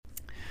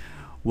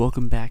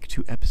Welcome back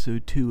to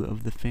episode 2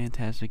 of the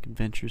Fantastic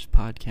Adventures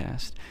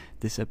podcast.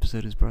 This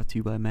episode is brought to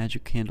you by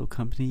Magic Candle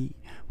Company.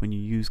 When you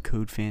use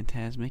code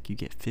PHANTASMIC, you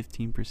get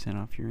 15%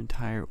 off your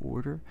entire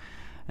order.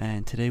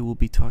 And today we'll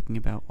be talking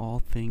about all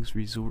things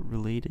resort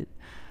related,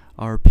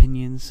 our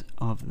opinions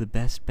of the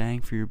best bang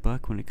for your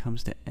buck when it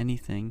comes to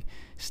anything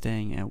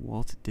staying at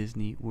Walt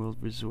Disney World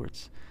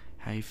Resorts.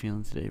 How you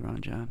feeling today, Ron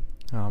John?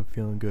 I'm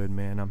feeling good,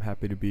 man. I'm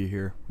happy to be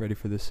here, ready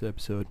for this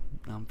episode.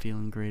 I'm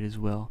feeling great as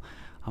well.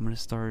 I'm going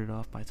to start it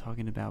off by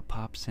talking about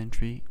Pop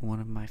Century, one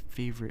of my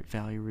favorite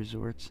value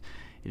resorts.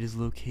 It is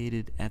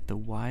located at the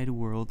Wide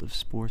World of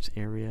Sports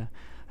area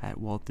at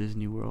Walt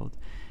Disney World.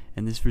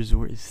 And this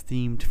resort is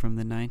themed from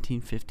the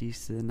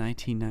 1950s to the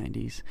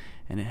 1990s,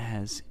 and it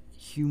has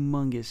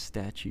humongous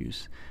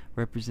statues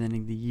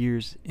representing the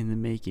years in the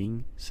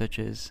making, such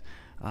as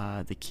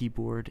the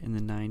keyboard in the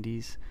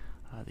 90s,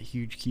 the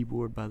huge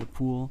keyboard by the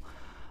pool.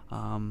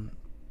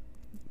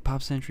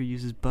 Pop Century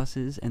uses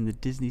buses and the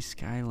Disney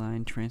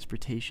Skyline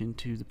transportation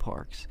to the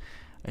parks.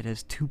 It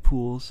has 2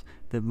 pools,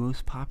 the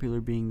most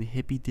popular being the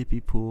Hippy Dippy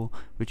pool,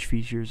 which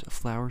features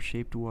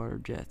flower-shaped water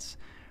jets.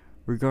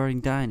 Regarding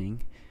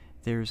dining,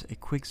 there's a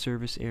quick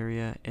service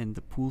area, and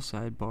the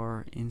poolside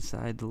bar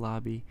inside the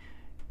lobby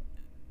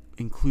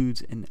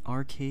includes an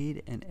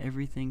arcade and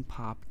everything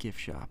pop gift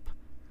shop.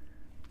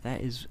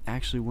 That is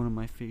actually one of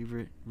my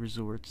favorite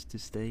resorts to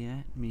stay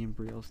at. Me and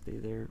Brielle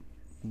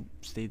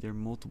stayed there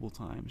multiple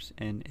times,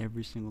 and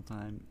every single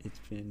time it's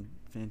been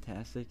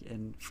fantastic,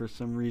 and for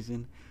some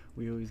reason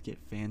we always get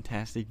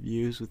fantastic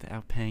views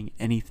without paying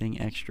anything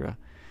extra.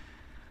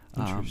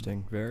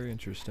 Interesting, very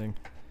interesting.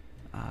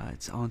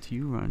 It's on to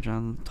you, Ron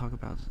John. Talk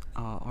about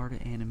Art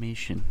of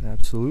Animation.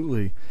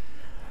 Absolutely.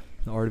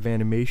 The Art of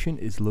Animation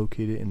is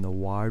located in the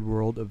Wide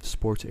World of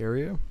Sports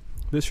area.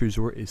 This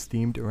resort is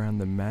themed around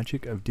the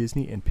magic of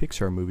Disney and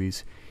Pixar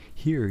movies.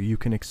 Here, you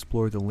can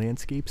explore the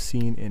landscapes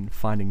seen in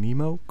Finding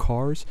Nemo,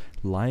 Cars,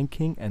 Lion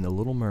King, and The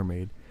Little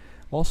Mermaid,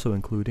 also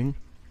including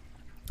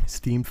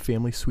themed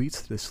family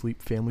suites that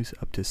sleep families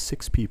up to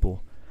 6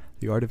 people.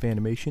 The Art of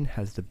Animation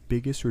has the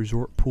biggest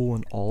resort pool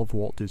in all of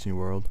Walt Disney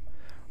World.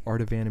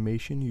 Art of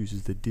Animation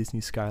uses the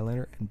Disney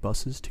Skyliner and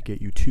buses to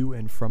get you to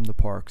and from the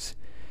parks.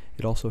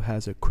 It also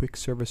has a quick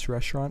service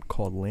restaurant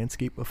called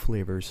Landscape of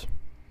Flavors.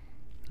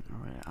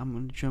 Alright, I'm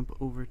going to jump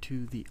over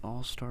to the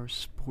All-Star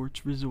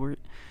Sports Resort,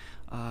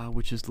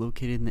 which is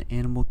located in the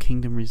Animal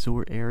Kingdom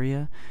Resort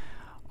area.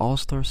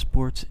 All-Star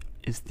Sports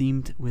is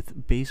themed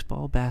with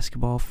baseball,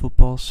 basketball,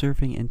 football,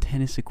 surfing, and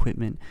tennis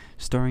equipment,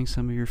 starring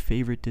some of your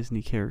favorite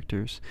Disney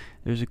characters.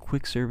 There's a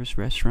quick service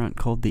restaurant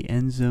called the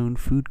End Zone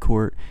Food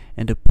Court,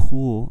 and a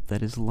pool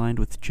that is lined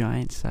with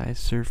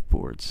giant-sized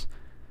surfboards.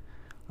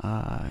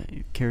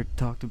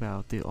 Talked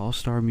about the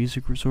All-Star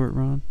Music Resort,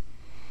 Ron?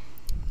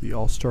 The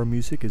All-Star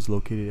Music is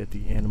located at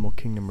the Animal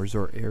Kingdom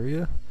Resort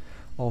area.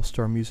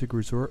 All-Star Music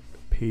Resort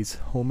pays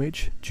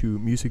homage to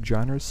music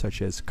genres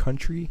such as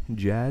country,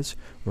 jazz,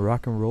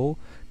 rock and roll,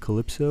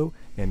 calypso,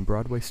 and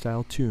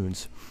Broadway-style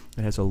tunes.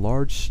 It has a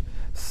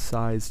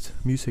large-sized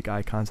music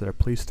icons that are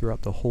placed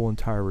throughout the whole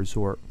entire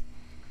resort.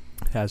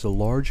 It has a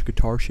large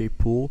guitar-shaped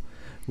pool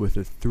with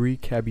a 3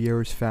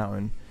 Caballeros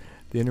fountain.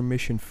 The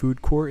Intermission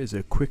Food Court is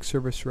a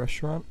quick-service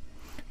restaurant.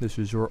 This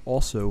resort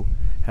also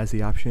has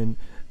the option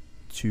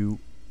to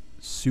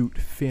suit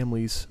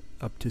families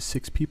up to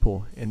 6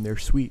 people in their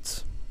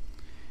suites.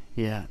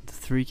 Yeah, the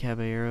 3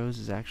 Caballeros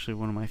is actually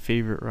one of my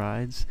favorite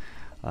rides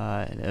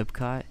at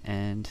Epcot,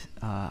 and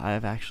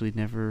I've actually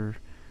never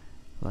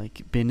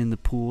been in the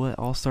pool at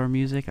All-Star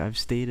Music. I've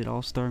stayed at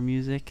All-Star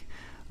Music,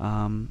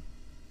 and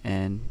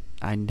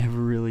I never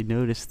really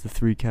noticed the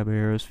 3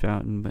 Caballeros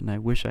fountain, but I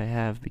wish I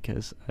have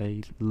because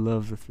I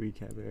love the 3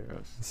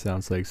 Caballeros.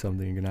 Sounds like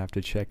something you're gonna have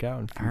to check out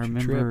in future I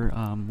remember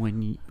trip.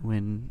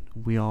 When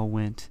we all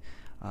went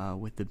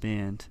with the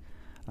band.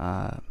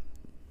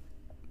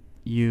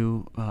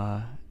 You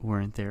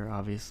weren't there,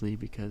 obviously,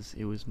 because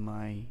it was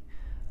my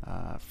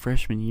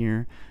freshman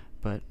year,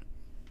 but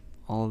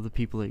all of the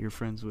that you're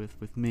friends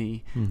with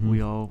me,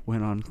 we all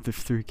went on the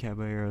 3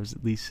 Caballeros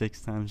at least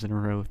 6 times in a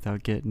row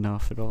without getting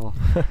off at all.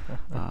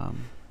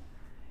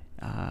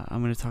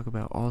 I'm going to talk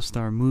about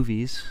All-Star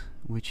Movies,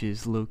 which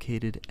is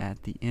located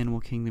at the Animal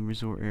Kingdom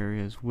Resort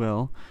area as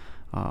well.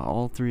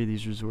 All 3 of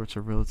these resorts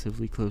are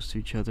relatively close to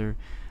each other,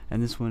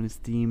 and this one is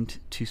themed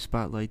to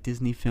spotlight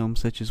Disney films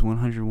such as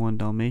 101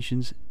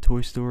 Dalmatians,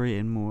 Toy Story,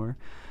 and more.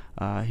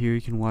 Here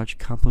you can watch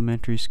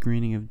complimentary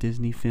screening of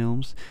Disney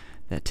films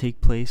that take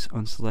place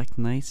on select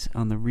nights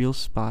on the Real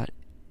Spot,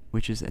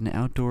 which is an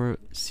outdoor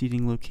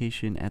seating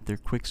location at their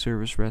quick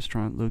service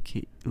restaurant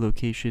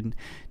location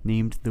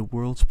named the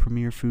World's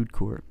Premier Food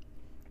Court.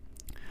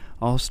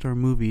 All-Star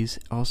Movies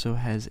also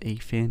has a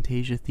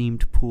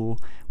Fantasia-themed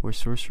pool where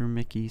Sorcerer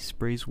Mickey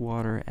sprays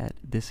water at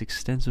this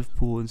extensive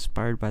pool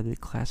inspired by the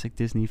classic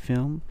Disney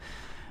film.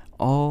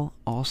 All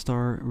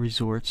All-Star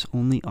resorts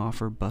only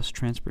offer bus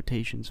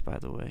transportations, by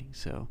the way,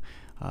 so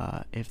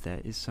if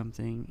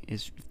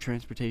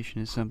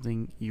transportation is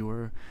something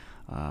you're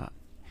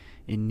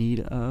in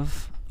need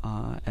of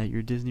at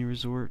your Disney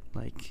resort,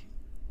 like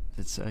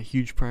it's a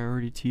huge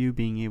priority to you,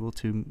 being able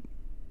to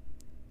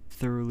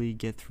thoroughly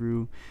get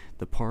through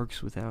the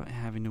parks without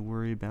having to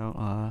worry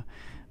about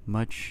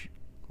much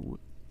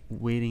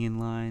waiting in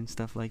line,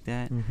 stuff like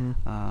that.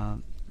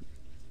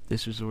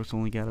 This resort's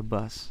only got a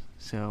bus.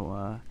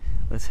 So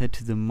let's head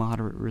to the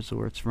moderate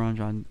resorts.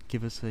 Ranjan,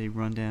 give us a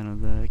rundown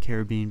of the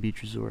Caribbean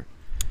Beach Resort.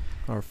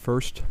 Our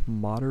first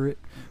moderate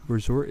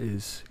resort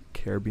is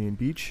Caribbean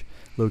Beach,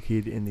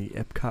 located in the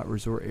Epcot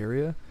Resort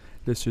area.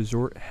 This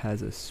resort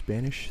has a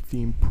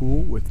Spanish-themed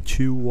pool with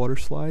 2 water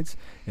slides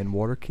and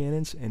water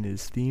cannons, and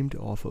is themed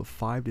off of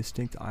 5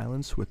 distinct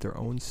islands with their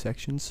own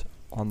sections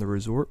on the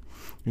resort,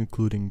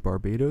 including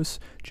Barbados,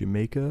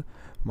 Jamaica,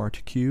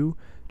 Martinique,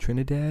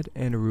 Trinidad,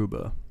 and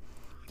Aruba.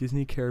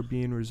 Disney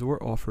Caribbean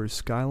Resort offers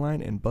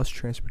skyline and bus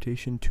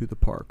transportation to the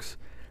parks.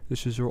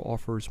 This resort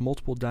offers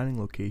multiple dining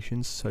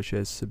locations such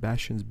as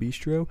Sebastian's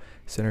Bistro,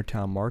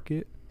 Centertown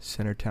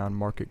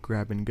Market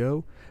Grab and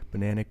Go,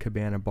 Banana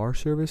Cabana Bar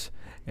Service,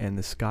 and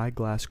the Sky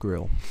Glass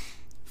Grill.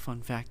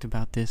 Fun fact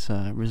about this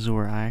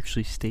resort, I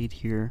actually stayed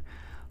here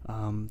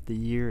the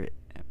year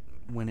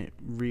when it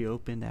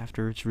reopened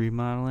after its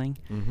remodeling,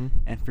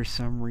 and for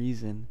some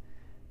reason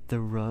the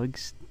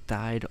rugs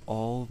dyed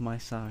all of my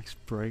socks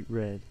bright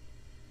red.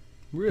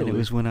 Really? And it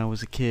was when I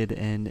was a kid,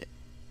 and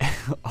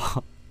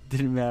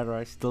didn't matter,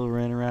 I still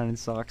ran around in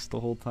socks the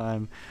whole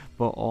time,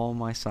 but all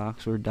my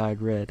socks were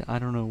dyed red. I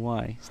don't know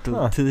why.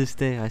 To this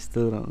day, I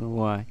still don't know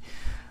why.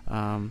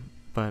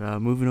 But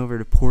moving over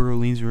to Port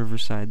Orleans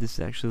Riverside, this is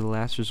actually the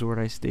last resort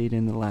I stayed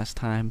in the last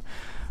time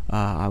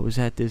I was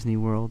at Disney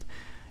World.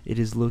 It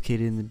is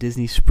located in the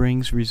Disney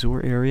Springs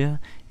Resort area.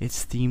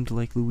 It's themed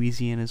like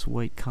Louisiana's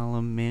White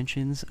Column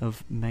mansions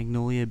of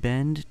Magnolia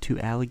Bend to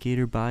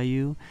Alligator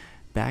Bayou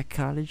back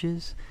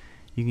cottages.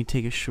 You can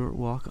take a short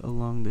walk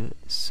along the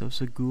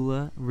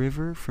Sosagula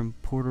River from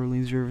Port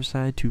Orleans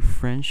Riverside to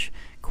French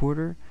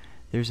Quarter.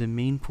 There's a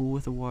main pool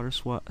with a water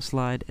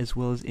slide, as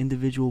well as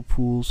individual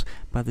pools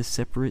by the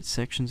separate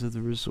sections of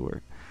the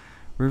resort.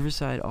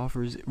 Riverside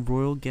offers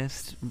royal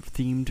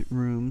guest-themed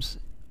rooms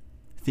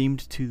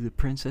themed to the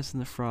Princess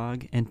and the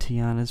Frog and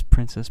Tiana's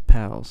Princess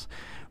Pals.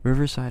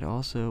 Riverside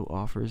also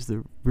offers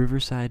the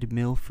Riverside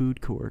Mill Food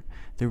Court,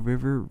 the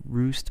River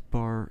Roost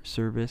Bar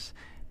Service,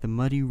 the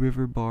Muddy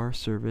River Bar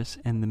Service,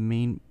 and the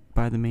main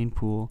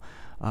pool,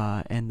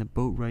 and the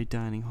Boat Ride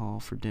Dining Hall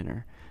for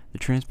dinner. The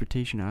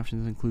transportation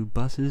options include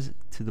buses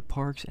to the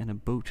parks and a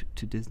boat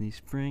to Disney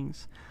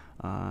Springs.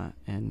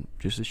 And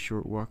just a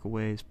short walk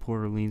away is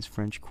Port Orleans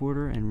French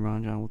Quarter, and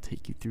Ranjan will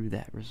take you through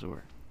that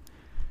resort.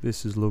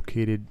 This is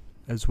located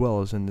as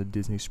well as in the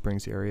Disney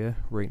Springs area,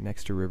 right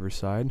next to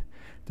Riverside.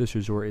 This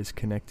resort is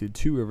connected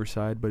to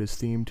Riverside, but is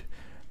themed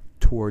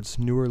towards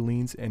New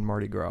Orleans and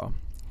Mardi Gras.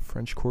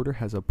 French Quarter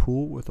has a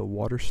pool with a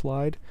water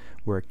slide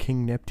where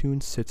King Neptune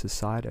sits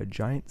aside a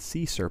giant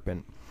sea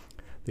serpent.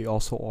 They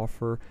also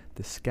offer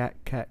the Scat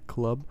Cat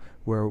Club,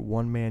 where a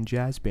one-man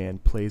jazz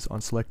band plays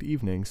on select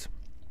evenings.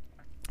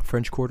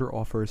 French Quarter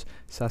offers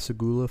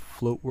Sasagula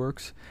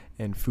Floatworks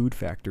and Food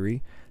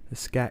Factory, the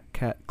Scat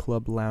Cat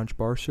Club Lounge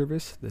Bar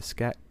Service, the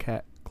Scat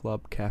Cat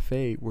Club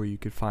Cafe, where you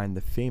could find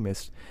the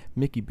famous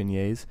Mickey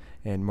beignets,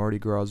 and Mardi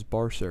Gras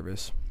Bar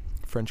Service.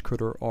 French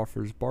Quarter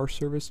offers bar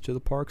service to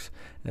the parks,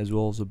 as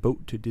well as a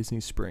boat to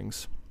Disney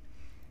Springs.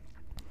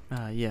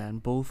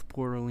 And both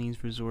Port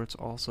Orleans resorts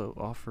also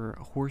offer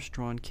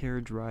horse-drawn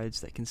carriage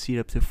rides that can seat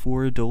up to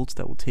 4 adults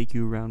that will take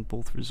you around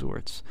both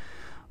resorts.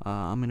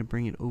 I'm going to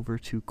bring it over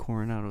to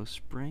Coronado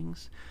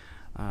Springs,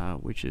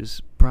 which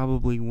is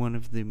probably one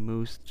of the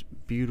most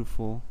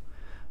beautiful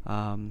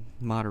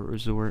moderate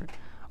resort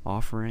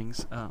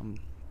offerings.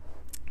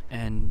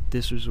 And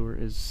this resort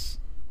is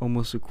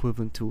almost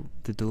equivalent to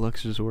the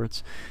deluxe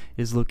resorts.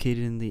 Is located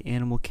in the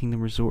Animal Kingdom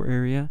Resort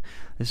area.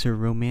 It's a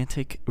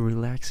romantic,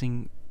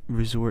 relaxing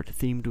resort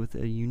themed with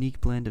a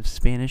unique blend of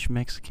Spanish,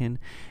 Mexican,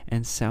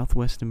 and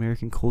Southwest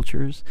American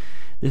cultures.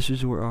 This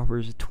resort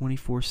offers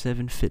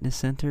 24/7 fitness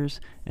centers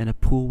and a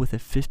pool with a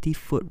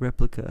 50-foot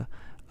replica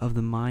of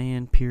the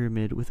Mayan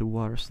pyramid with a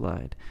water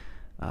slide.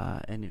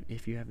 And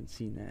if you haven't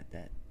seen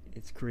that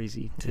it's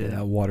crazy.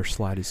 That water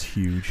slide is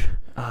huge.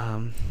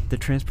 The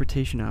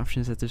transportation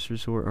options at this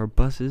resort are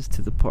buses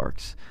to the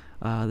parks.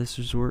 This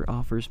resort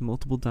offers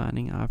multiple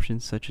dining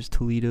options such as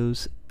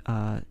Toledo's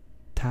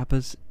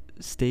tapas,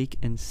 steak,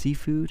 and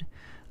seafood.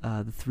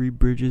 The Three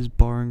Bridges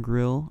Bar and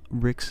Grill,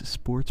 Rick's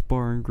Sports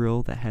Bar and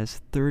Grill that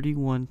has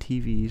 31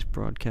 TVs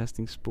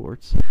broadcasting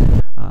sports,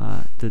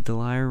 the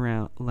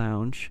Delia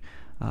Lounge,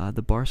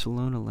 the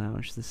Barcelona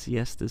Lounge, the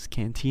Siestas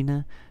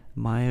Cantina,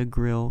 Maya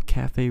Grill,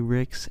 Cafe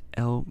Rick's,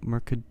 El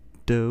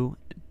Mercado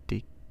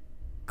de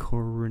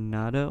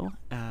Coronado,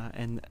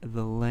 and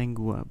the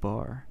Lengua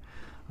Bar.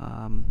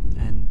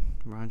 And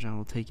Ranjan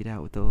will take it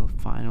out with the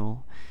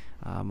final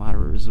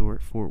moderate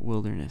resort, Fort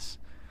Wilderness.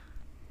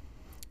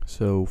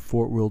 So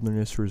Fort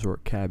Wilderness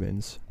Resort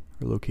cabins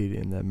are located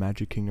in the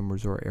Magic Kingdom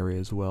Resort area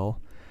as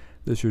well.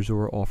 This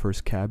resort offers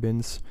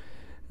cabins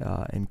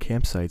and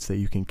campsites that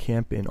you can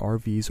camp in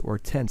RVs or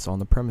tents on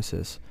the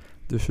premises.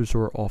 This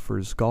resort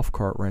offers golf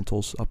cart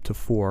rentals up to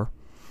 4.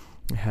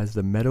 It has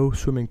the Meadow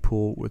swimming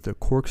pool with a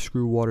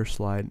corkscrew water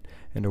slide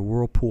and a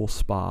whirlpool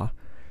spa.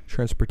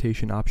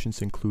 Transportation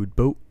options include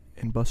boat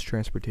and bus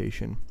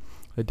transportation.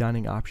 The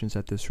dining options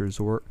at this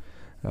resort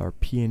are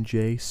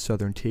P&J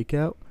Southern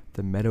Takeout,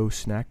 the Meadow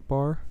Snack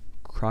Bar,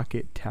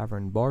 Crockett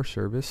Tavern Bar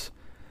Service,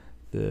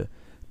 the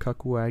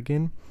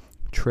Cuckwagon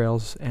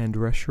Trails and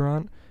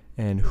Restaurant,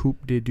 and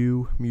Hoop de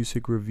Doo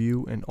Music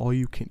Review, and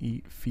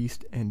all-you-can-eat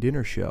feast and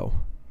dinner show.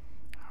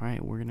 All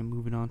right, we're going to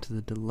move it on to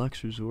the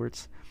deluxe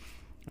resorts.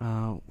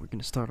 We're going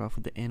to start off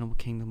with the Animal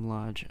Kingdom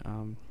Lodge.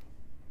 I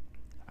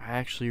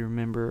actually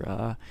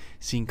remember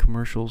seeing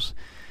commercials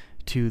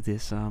to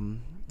this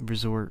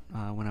resort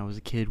when I was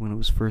a kid, when it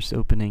was first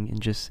opening,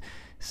 and just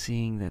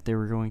seeing that they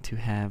were going to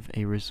have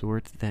a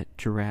resort that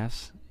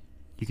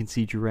you can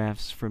see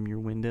giraffes from your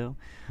window,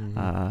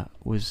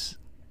 was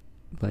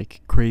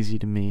like crazy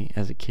to me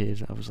as a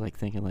kid. I was like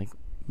thinking like,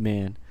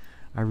 man,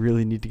 I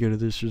really need to go to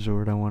this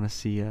resort. I want to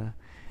see the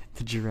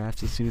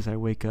giraffes as soon as I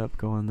wake up,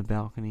 go on the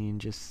balcony and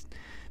just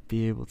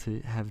be able to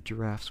have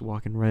giraffes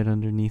walking right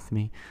underneath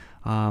me.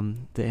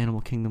 The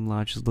Animal Kingdom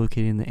Lodge is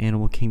located in the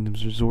Animal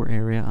Kingdom's resort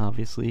area,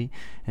 obviously,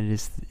 and it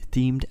is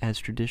themed as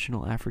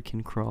traditional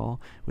African crawl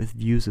with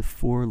views of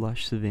 4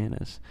 lush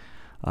savannas.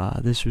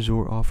 This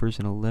resort offers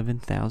an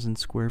 11,000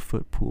 square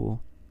foot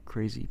pool,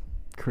 crazy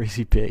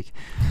big,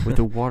 with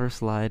a water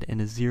slide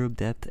and a zero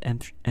depth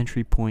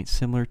entry point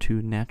similar to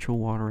a natural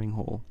watering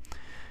hole.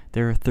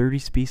 There are 30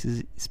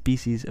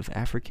 species of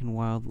African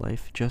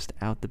wildlife just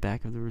out the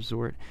back of the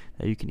resort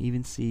that you can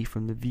even see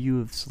from the view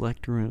of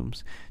select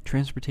rooms.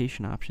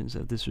 Transportation options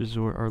of this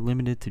resort are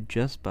limited to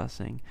just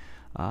busing,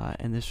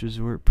 and this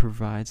resort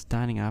provides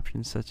dining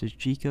options such as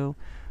Jiko,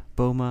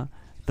 Boma,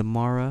 the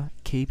Mara,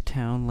 Cape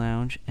Town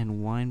Lounge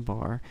and Wine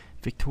Bar,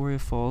 Victoria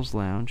Falls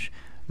Lounge,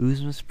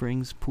 Uzma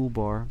Springs Pool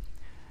Bar,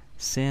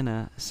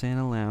 Santa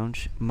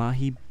Lounge,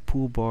 Mahi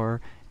Pool Bar,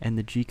 and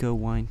the Jiko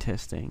Wine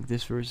Testing.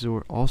 This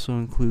resort also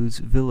includes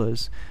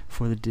villas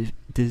for the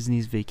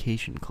Disney's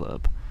Vacation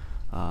Club.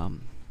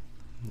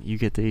 You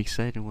get the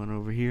exciting one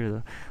over here,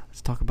 though.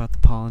 Let's talk about the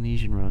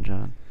Polynesian, Ron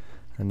John.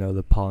 I know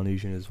the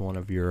Polynesian is one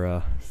of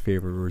your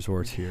favorite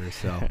resorts here,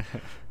 so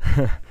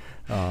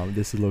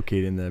this is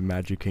located in the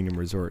Magic Kingdom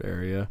Resort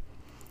area.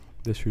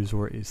 This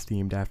resort is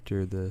themed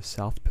after the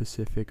South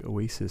Pacific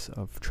oasis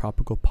of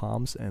tropical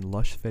palms and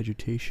lush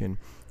vegetation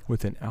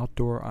with an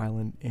outdoor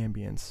island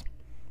ambience.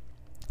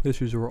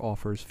 This resort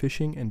offers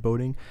fishing and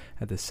boating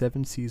at the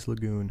Seven Seas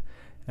Lagoon,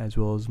 as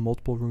well as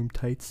multiple room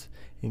types,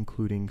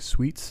 including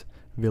suites,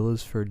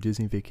 villas for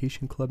Disney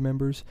Vacation Club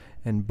members,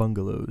 and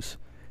bungalows.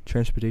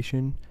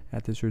 Transportation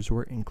at this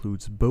resort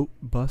includes boat,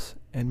 bus,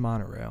 and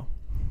monorail.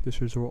 This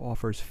resort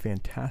offers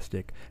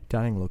fantastic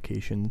dining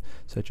locations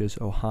such as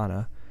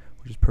Ohana,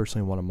 which is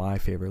personally one of my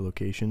favorite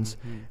locations,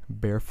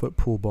 Barefoot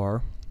Pool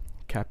Bar,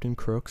 Captain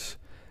Crook's,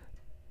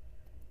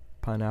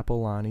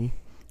 Pineapple Lani,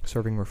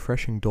 serving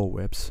refreshing Dole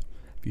Whips.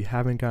 If you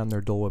haven't gotten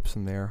their Dole Whips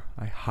in there,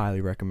 I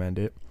highly recommend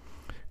it.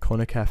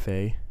 Kona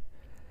Cafe,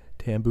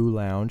 Tambu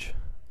Lounge,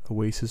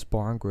 Oasis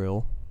Bar and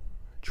Grill,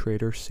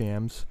 Trader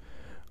Sam's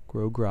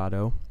Grow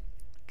Grotto,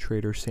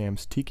 Trader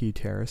Sam's Tiki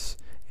Terrace,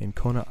 and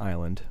Kona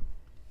Island.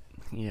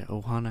 Yeah,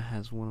 Ohana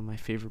has one of my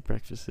favorite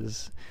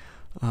breakfasts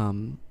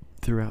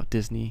throughout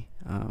Disney.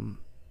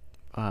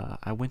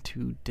 I went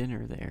to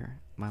dinner there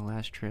my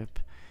last trip,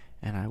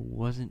 and I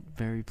wasn't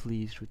very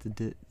pleased with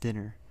the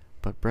dinner,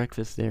 but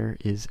breakfast there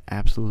is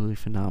absolutely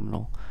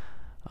phenomenal.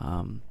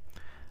 I'm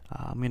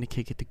going to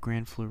kick it to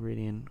Grand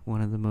Floridian,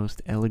 one of the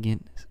most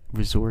elegant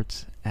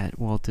resorts at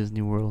Walt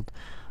Disney World.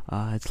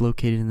 It's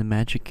located in the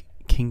Magic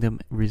Kingdom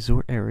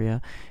Resort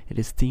area. It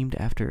is themed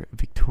after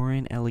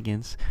Victorian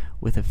elegance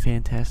with a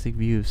fantastic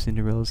view of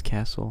Cinderella's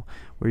castle,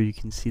 where you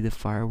can see the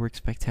fireworks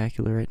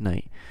spectacular at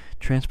night.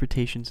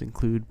 Transportations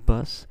include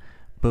bus,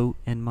 boat,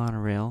 and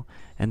monorail,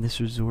 and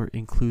this resort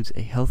includes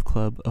a health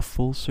club, a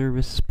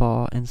full-service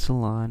spa and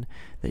salon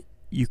that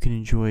you can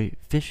enjoy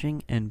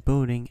fishing and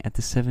boating at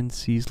the Seven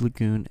Seas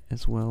Lagoon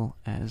as well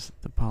as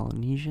the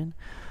Polynesian.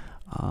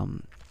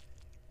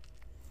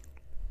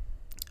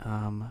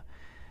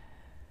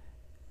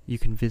 You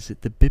can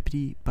visit the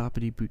Bippity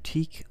Boppity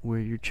Boutique, where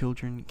your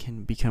children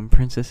can become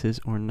princesses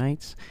or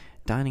knights.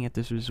 Dining at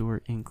this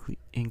resort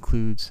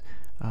includes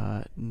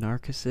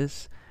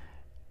Narcissus,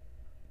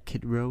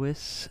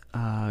 Kidrois,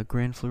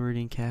 Grand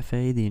Floridian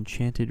Cafe, the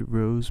Enchanted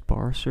Rose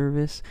Bar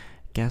Service,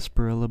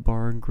 Gasparilla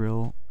Bar and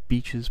Grill,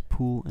 Beaches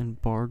Pool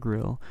and Bar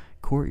Grill,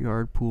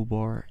 Courtyard Pool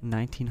Bar,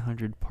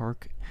 1900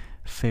 Park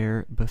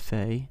Fair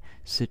Buffet,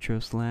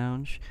 Citrus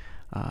Lounge,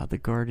 the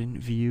Garden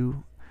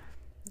View,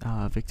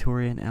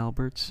 Victoria and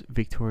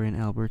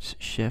Albert's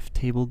Chef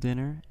Table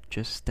Dinner,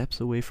 just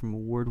steps away from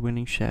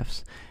award-winning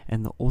chefs,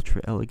 and the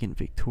ultra-elegant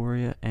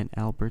Victoria and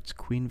Albert's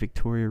Queen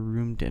Victoria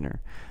Room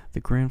Dinner. The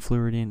Grand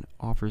Floridian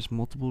offers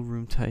multiple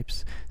room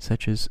types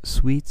such as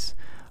suites,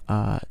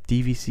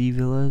 DVC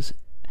villas,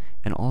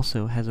 and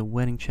also has a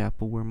wedding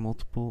chapel where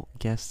multiple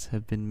guests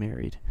have been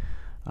married.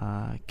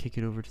 Kick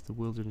it over to the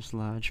Wilderness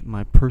Lodge,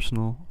 my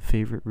personal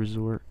favorite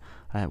resort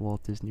at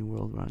Walt Disney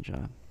World, Ron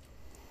John.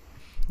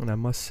 And I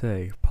must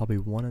say, probably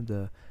one of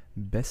the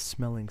best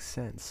smelling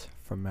scents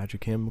from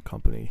Magic Kingdom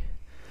Company.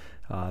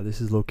 This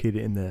is located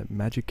in the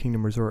Magic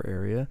Kingdom Resort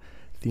area,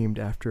 themed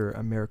after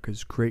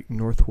America's Great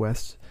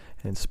Northwest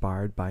and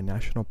inspired by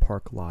national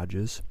park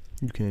lodges.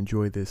 You can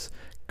enjoy this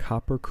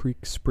Copper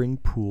Creek Spring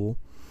Pool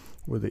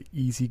or the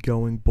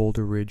easygoing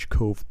Boulder Ridge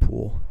Cove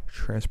Pool.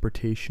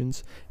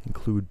 Transportations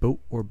include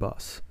boat or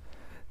bus.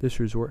 This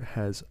resort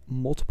has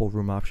multiple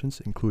room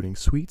options, including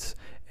suites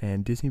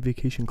and Disney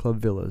Vacation Club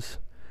villas.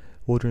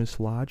 Wilderness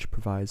Lodge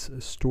provides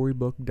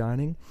storybook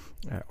dining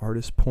at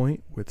Artist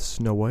Point with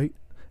Snow White,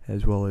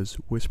 as well as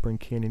Whispering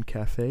Canyon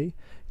Cafe,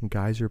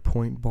 Geyser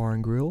Point Bar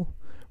and Grill,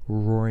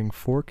 Roaring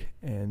Fork,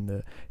 and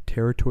the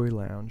Territory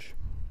Lounge.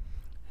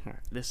 All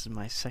right, this is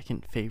my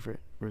second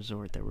favorite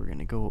resort that we're going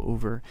to go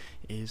over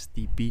is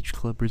the Beach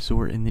Club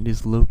Resort, and it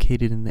is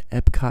located in the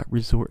Epcot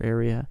Resort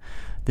area.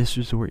 This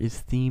resort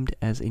is themed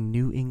as a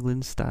New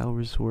England style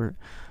resort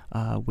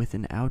with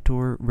an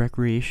outdoor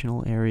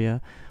recreational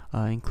area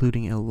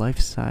including a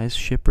life-size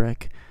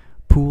shipwreck,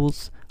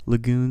 pools,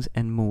 lagoons,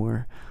 and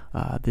more.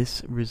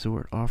 This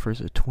resort offers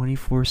a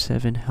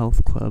 24/7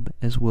 health club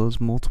as well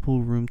as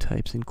multiple room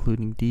types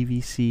including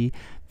DVC,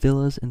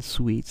 villas, and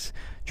suites.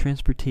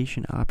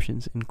 Transportation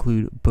options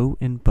include boat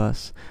and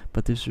bus,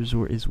 but this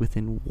resort is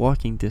within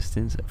walking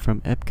distance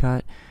from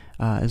Epcot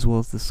as well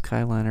as the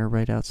Skyliner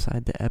right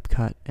outside the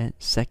Epcot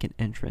second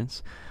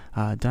entrance.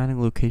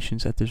 Dining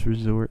locations at this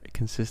resort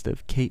consist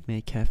of Cape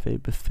May Cafe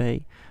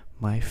Buffet,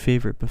 my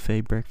favorite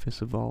buffet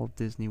breakfast of all of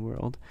Disney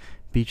World,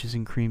 Beaches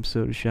and Cream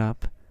Soda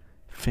Shop,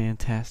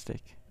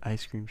 fantastic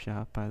ice cream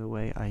shop, by the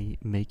way. I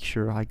make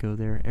sure I go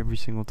there every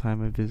single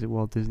time I visit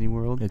Walt Disney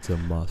World. It's a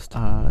must.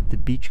 The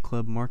Beach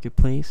Club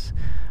Marketplace,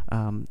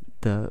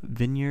 the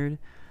Vineyard,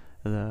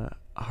 the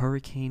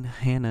Hurricane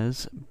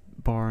Hannah's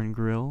Bar and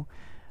Grill,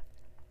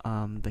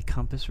 the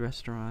Compass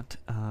Restaurant,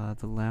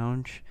 the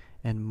Lounge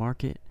and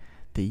Market,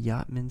 the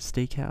Yachtman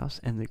Steakhouse,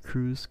 and the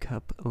Cruise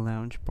Cup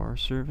Lounge Bar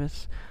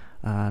Service.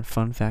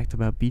 Fun fact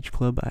about Beach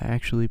Club, I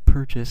actually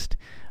purchased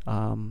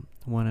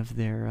one of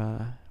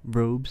their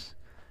robes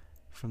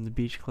from the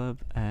Beach Club,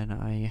 and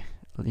I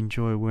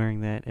enjoy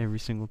wearing that every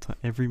single time,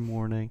 every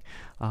morning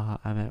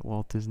I'm at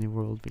Walt Disney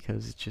World,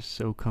 because it's just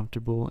so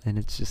comfortable and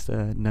it's just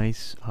a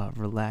nice,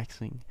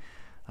 relaxing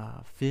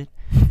fit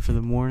for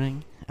the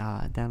morning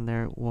down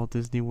there at Walt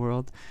Disney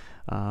World.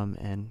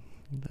 And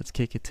let's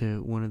kick it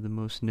to one of the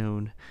most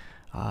known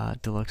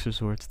deluxe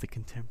resorts, the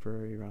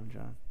Contemporary, Ron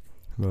John.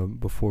 Well,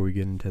 before we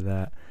get into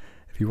that,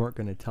 if you weren't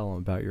going to tell them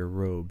about your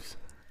robes,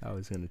 I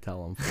was going to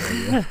tell them for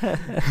you,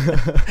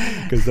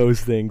 because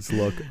those things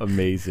look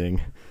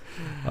amazing.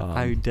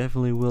 I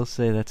definitely will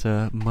say that's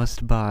a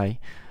must-buy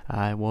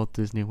at Walt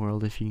Disney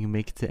World if you can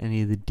make it to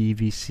any of the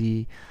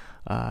DVC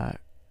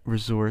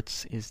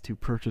resorts, is to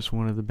purchase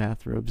one of the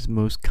bathrobes.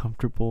 Most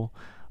comfortable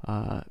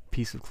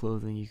piece of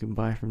clothing you can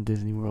buy from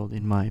Disney World,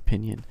 in my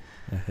opinion.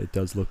 It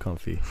does look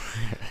comfy.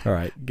 All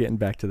right, getting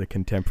back to the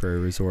Contemporary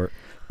Resort,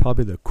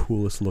 probably the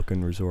coolest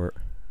looking resort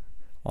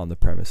on the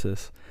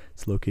premises.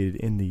 It's located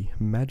in the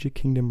Magic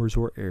Kingdom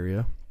Resort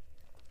area.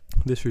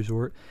 This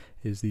resort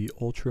is the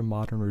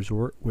ultra-modern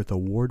resort with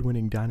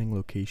award-winning dining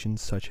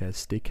locations such as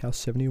Steakhouse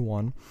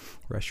 71,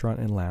 Restaurant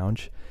and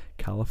Lounge,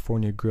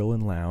 California Grill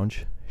and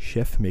Lounge,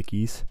 Chef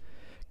Mickey's,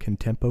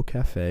 Contempo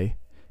Cafe,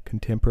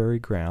 Contemporary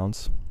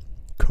Grounds,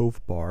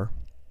 Cove Bar,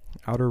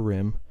 Outer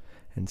Rim,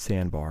 and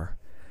Sandbar.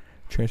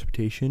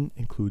 Transportation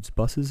includes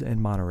buses and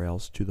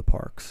monorails to the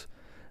parks.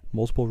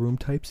 Multiple room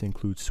types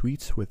include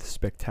suites with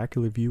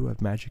spectacular view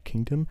of Magic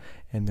Kingdom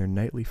and their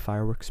nightly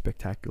fireworks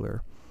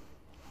spectacular.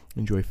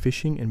 Enjoy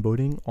fishing and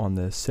boating on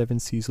the Seven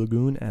Seas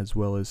Lagoon, as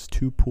well as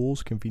 2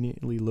 pools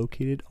conveniently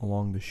located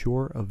along the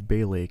shore of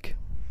Bay Lake.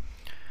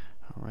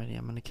 Alrighty,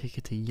 I'm going to kick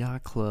it to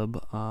Yacht Club,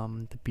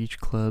 the Beach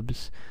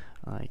Club's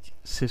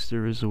sister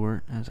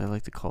resort, as I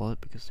like to call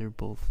it, because they're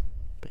both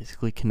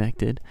basically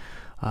connected.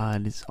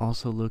 It is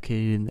also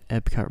located in the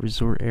Epcot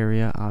Resort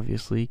area,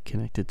 obviously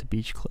connected to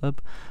Beach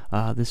Club.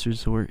 This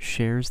resort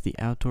shares the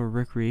outdoor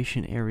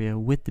recreation area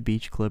with the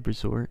Beach Club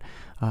Resort,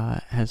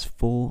 has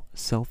full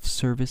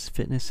self-service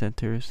fitness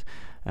centers,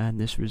 and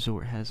this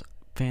resort has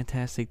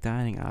fantastic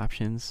dining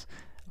options,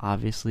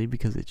 obviously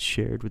because it's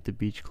shared with the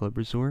Beach Club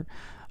Resort.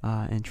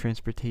 And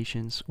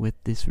transportations with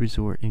this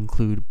resort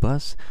include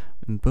bus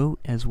and boat,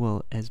 as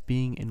well as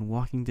being in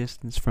walking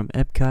distance from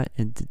Epcot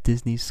and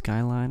Disney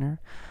Skyliner.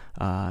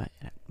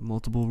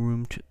 Multiple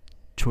room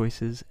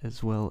choices,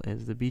 as well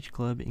as the Beach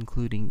Club,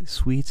 including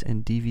suites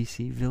and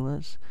DVC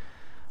villas.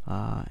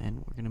 And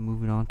we're going to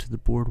move it on to the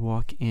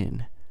Boardwalk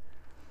Inn.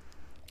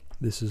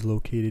 This is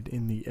located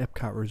in the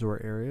Epcot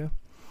Resort area.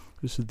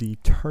 This is the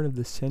turn of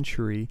the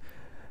century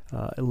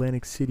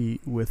Atlantic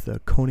City with a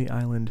Coney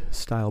Island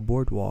style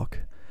boardwalk.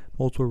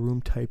 Multiple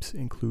room types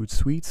include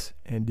suites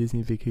and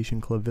Disney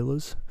Vacation Club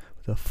villas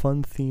with a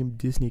fun-themed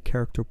Disney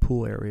character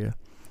pool area.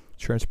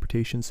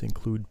 Transportations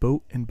include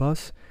boat and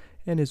bus,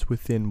 and is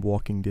within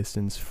walking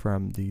distance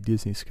from the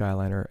Disney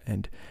Skyliner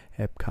and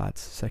Epcot's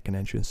second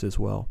entrance as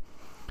well.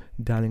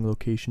 Dining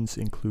locations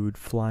include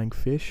Flying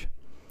Fish,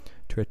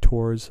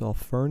 Trattoria's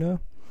Alferna,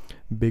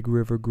 Big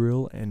River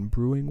Grill and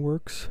Brewing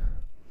Works,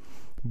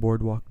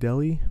 Boardwalk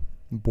Deli,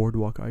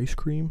 Boardwalk Ice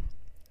Cream,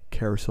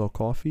 Carousel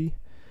Coffee.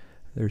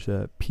 There's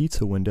a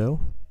pizza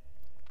window,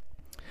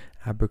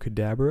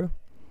 Abracadabra,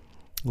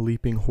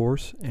 Leaping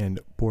Horse and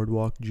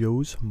Boardwalk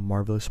Joe's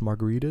Marvelous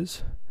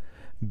Margaritas,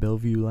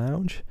 Bellevue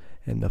Lounge,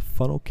 and the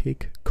Funnel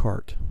Cake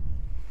Cart.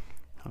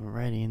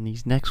 Alrighty, and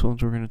these next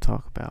ones we're going to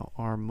talk about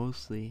are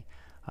mostly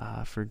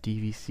for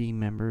DVC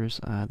members.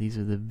 These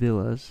are the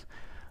villas,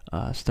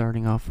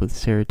 starting off with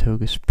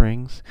Saratoga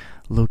Springs,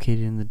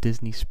 located in the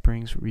Disney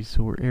Springs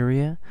Resort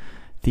area.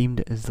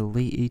 Themed as the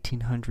late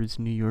 1800s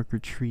New York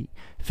retreat,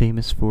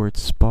 famous for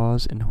its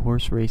spas and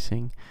horse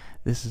racing,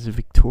 this is a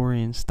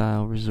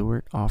Victorian-style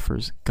resort,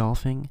 offers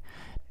golfing,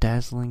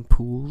 dazzling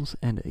pools,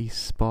 and a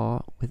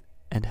spa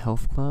and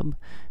health club.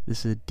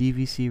 This is a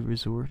DVC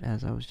resort,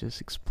 as I was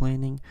just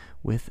explaining,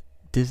 with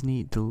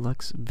Disney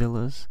deluxe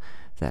villas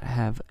that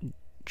have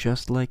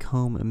just like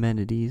home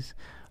amenities,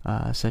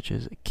 such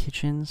as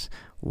kitchens,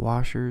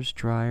 washers,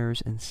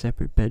 dryers, and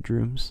separate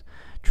bedrooms.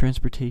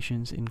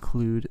 Transportations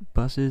include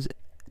buses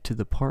to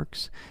the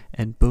parks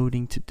and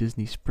boating to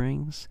Disney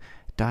Springs.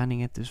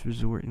 Dining at this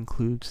resort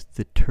includes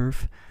the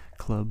Turf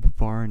Club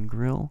Bar and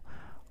Grill,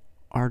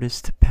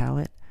 Artist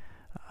Palette,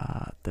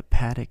 the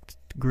Paddock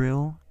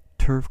Grill,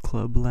 Turf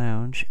Club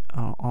Lounge,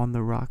 On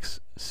the Rocks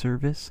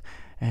service,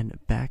 and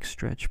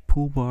Backstretch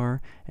Pool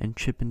Bar and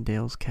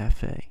Chippendales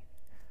Cafe.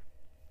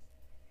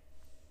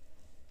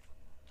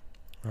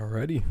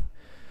 Alrighty,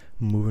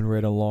 moving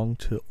right along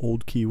to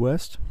Old Key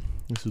West.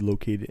 This is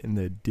located in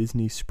the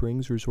Disney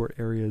Springs Resort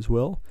area as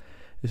well.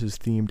 This is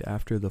themed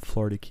after the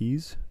Florida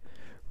Keys.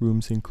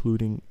 Rooms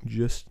including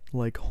just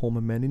like home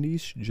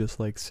amenities, just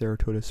like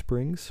Saratoga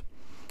Springs.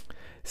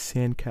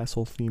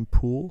 Sandcastle themed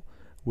pool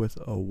with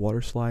a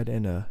water slide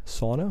and a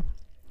sauna.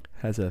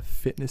 Has a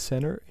fitness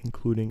center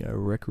including a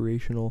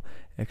recreational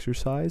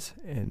exercise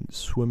and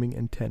swimming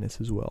and tennis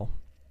as well.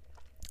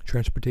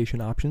 Transportation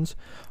options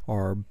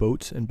are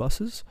boats and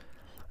buses.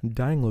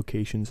 Dining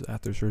locations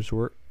at this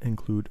resort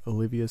include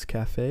Olivia's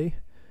Cafe,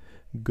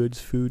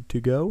 Goods Food to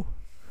Go,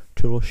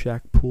 Turtle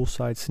Shack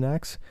Poolside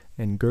Snacks,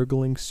 and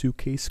Gurgling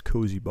Suitcase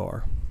Cozy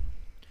Bar.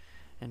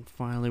 And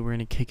finally, we're going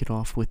to kick it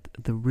off with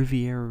the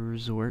Riviera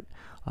Resort.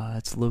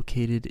 It's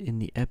located in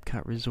the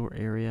Epcot Resort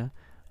area.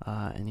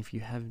 And if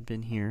you haven't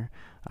been here,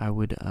 I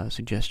would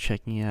suggest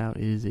checking it out.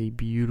 It is a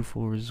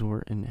beautiful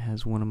resort, and it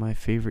has one of my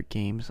favorite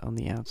games on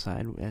the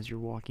outside as you're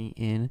walking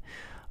in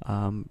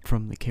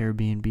from the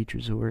Caribbean Beach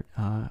Resort.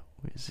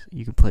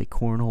 You can play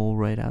cornhole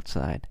right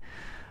outside.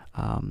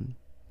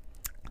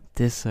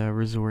 This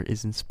resort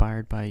is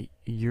inspired by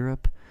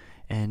Europe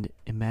and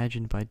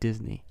imagined by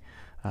Disney.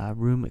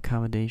 Room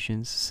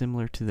accommodations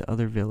similar to the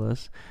other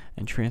villas,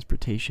 and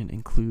transportation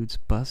includes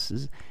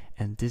buses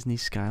and Disney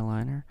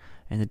Skyliner,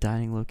 and the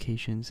dining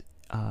locations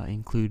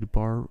include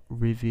Bar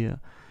Rivia,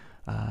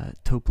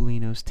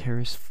 Topolino's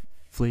Terrace,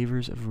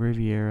 Flavors of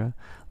Riviera,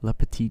 La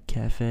Petite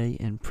Cafe,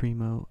 and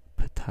Primo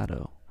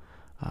Potato.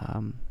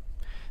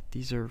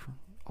 These are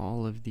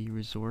all of the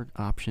resort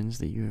options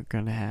that you're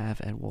going to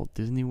have at Walt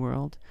Disney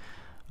World,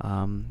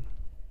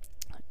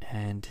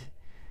 and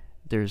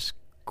there's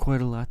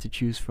quite a lot to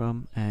choose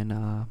from, and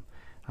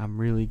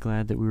I'm really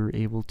glad that we were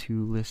able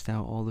to list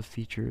out all the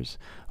features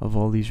of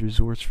all these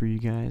resorts for you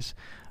guys.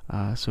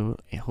 So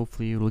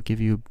hopefully it'll give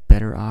you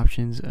better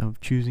options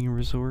of choosing a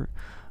resort,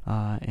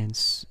 and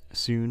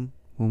soon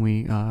when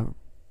we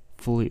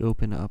fully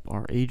open up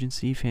our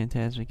agency,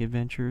 Fantasmic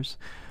Adventures,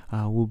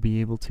 we'll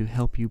be able to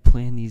help you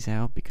plan these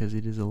out, because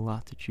it is a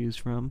lot to choose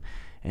from,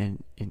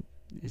 and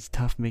it's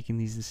tough making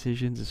these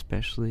decisions,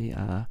 especially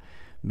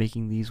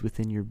making these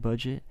within your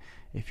budget.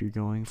 If you're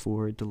going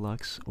for a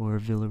deluxe or a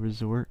villa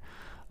resort,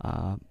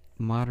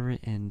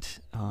 moderate and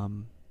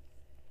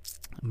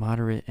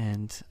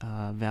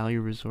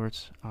value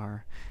resorts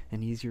are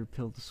an easier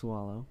pill to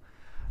swallow.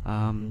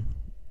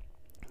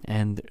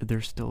 And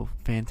they're still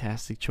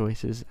fantastic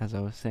choices. As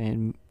I was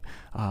saying,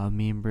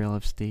 me and Braille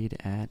have stayed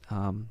at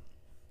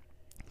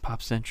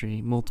Pop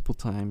Century multiple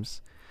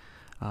times,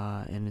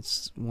 and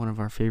it's one of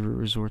our favorite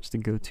resorts to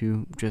go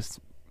to,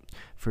 just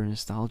for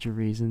nostalgia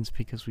reasons,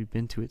 because we've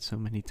been to it so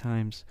many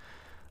times.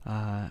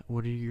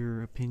 What are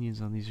your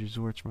opinions on these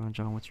resorts, Ron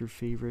John? What's your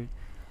favorite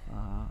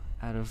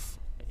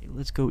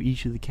let's go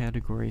each of the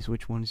categories.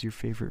 Which one is your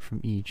favorite from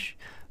each,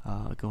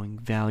 going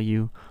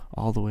value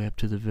all the way up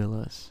to the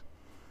villas?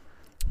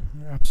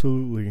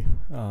 Absolutely.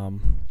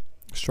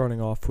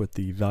 Starting off with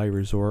the value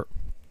resort,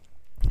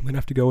 I'm going to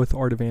have to go with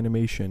Art of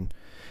Animation.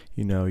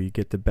 You know, you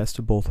get the best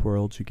of both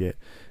worlds. You get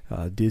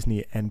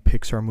Disney and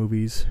Pixar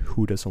movies.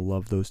 Who doesn't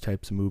love those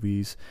types of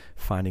movies?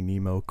 Finding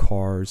Nemo,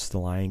 Cars, The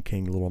Lion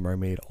King, Little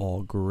Mermaid,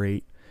 all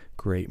great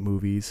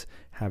movies.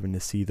 Having to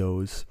see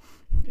those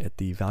at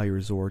the value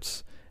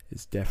resorts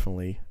is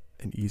definitely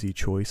an easy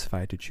choice if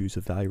I had to choose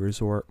a value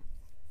resort.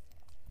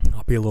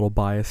 I'll be a little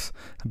biased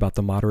about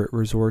the moderate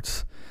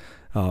resorts.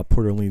 Port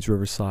Orleans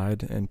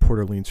Riverside and Port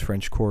Orleans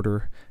French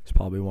Quarter is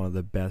probably one of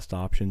the best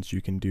options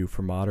you can do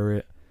for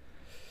moderate.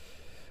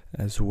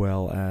 As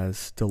well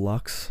as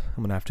deluxe,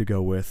 I'm going to have to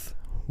go with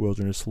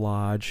Wilderness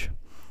Lodge,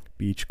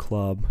 Beach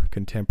Club,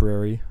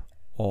 Contemporary,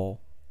 all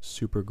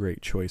super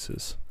great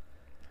choices.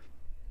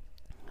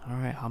 All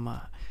right,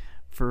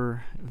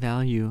 for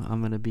value,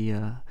 I'm gonna be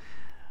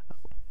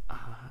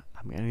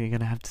I'm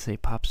gonna have to say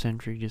Pop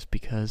Century, just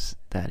because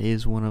that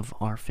is one of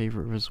our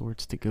favorite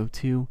resorts to go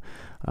to,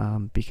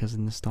 because of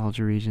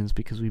nostalgia reasons,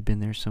 because we've been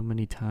there so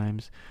many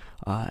times,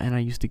 and I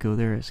used to go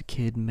there as a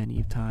kid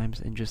many times,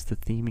 and just the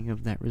theming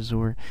of that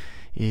resort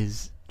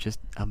is just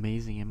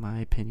amazing in my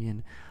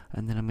opinion.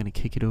 And then I'm gonna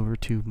kick it over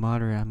to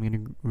Monterey. I'm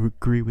gonna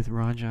agree with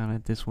Ranjan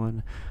at this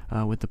one,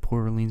 with the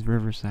Port Orleans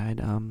Riverside.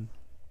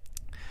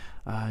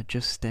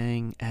 Just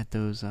staying at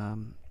those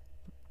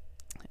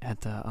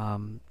at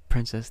the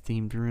princess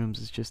themed rooms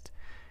is just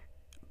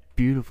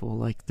beautiful.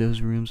 Like,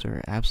 those rooms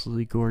are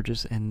absolutely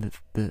gorgeous, and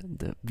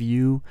the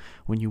view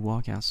when you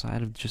walk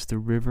outside of just the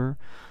river,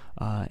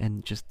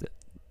 and just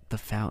the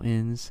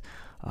fountains,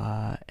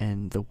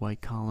 and the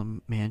white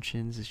column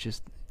mansions is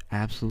just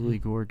absolutely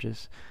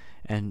gorgeous.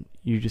 And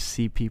you just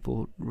see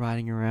people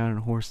riding around in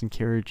horse and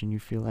carriage, and you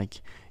feel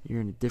like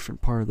you're in a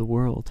different part of the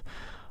world.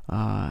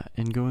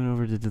 And going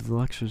over to the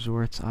deluxe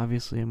resorts,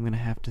 obviously I'm going to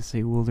have to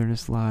say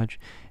Wilderness Lodge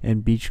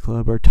and Beach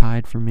Club are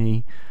tied for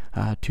me,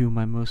 two of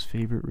my most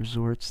favorite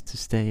resorts to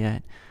stay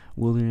at.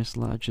 Wilderness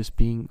Lodge just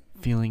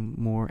feeling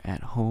more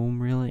at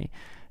home, really.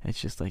 It's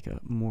just like a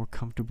more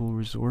comfortable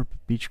resort.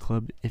 Beach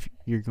Club, if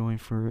you're going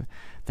for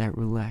that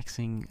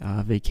relaxing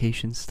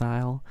vacation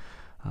style.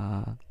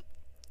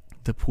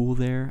 The pool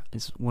there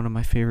is one of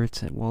my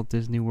favorites at Walt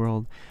Disney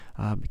World,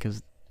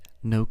 because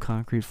no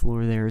concrete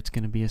floor there. It's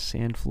going to be a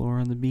sand floor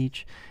on the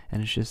beach,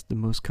 and it's just the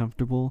most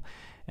comfortable.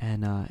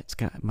 And it's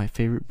got my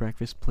favorite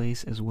breakfast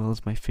place as well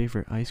as my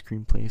favorite ice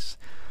cream place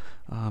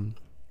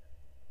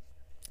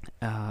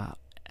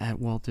at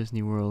Walt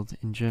Disney World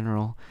in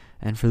general.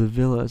 And for the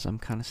villas, I'm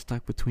kind of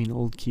stuck between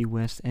Old Key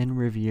West and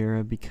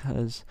Riviera,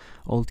 because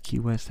Old Key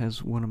West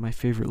has one of my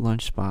favorite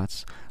lunch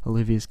spots.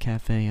 Olivia's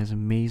Cafe has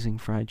amazing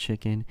fried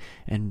chicken,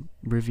 and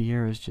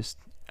Riviera is just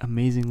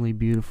amazingly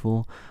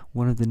beautiful.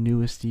 One of the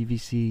newest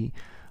DVC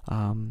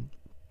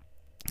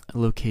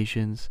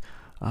locations,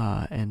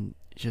 and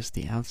just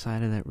the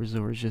outside of that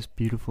resort is just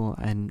beautiful.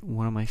 And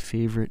one of my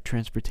favorite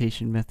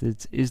transportation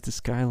methods is the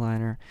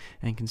Skyliner,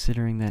 and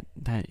considering that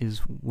that is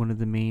one of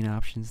the main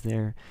options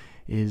there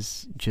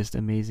is just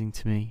amazing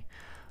to me.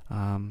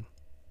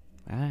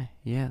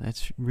 Yeah,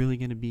 that's really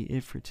going to be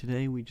it for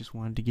today. We just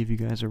wanted to give you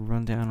guys a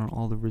rundown on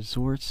all the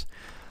resorts,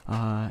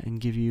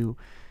 and give you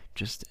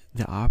just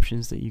the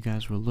options that you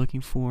guys were looking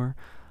for.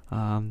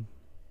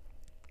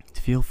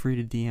 Feel free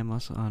to DM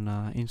us on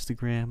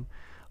Instagram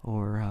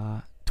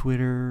or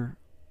Twitter,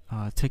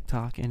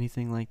 TikTok,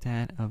 anything like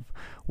that, of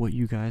what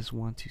you guys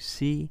want to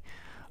see.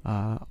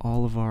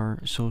 All of our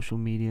social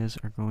medias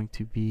are going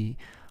to be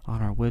on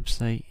our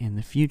website in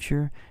the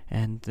future,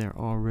 and they're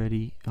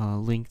already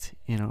linked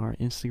in our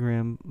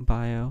Instagram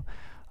bio.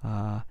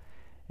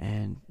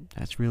 And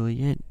that's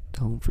really it.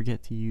 Don't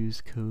forget to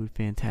use code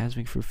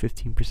Phantasmic for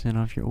 15%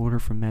 off your order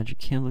from Magic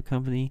Candle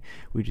Company.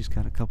 We just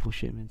got a couple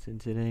shipments in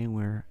today, and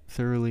we're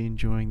thoroughly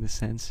enjoying the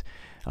scents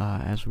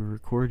as we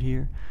record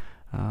here.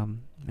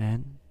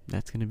 And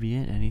that's going to be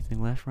it.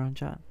 Anything left,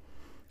 Ranjan?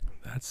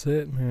 That's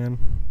it, man.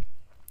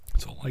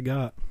 That's all I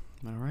got.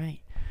 All right.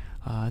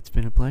 It's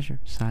been a pleasure.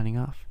 Signing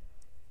off.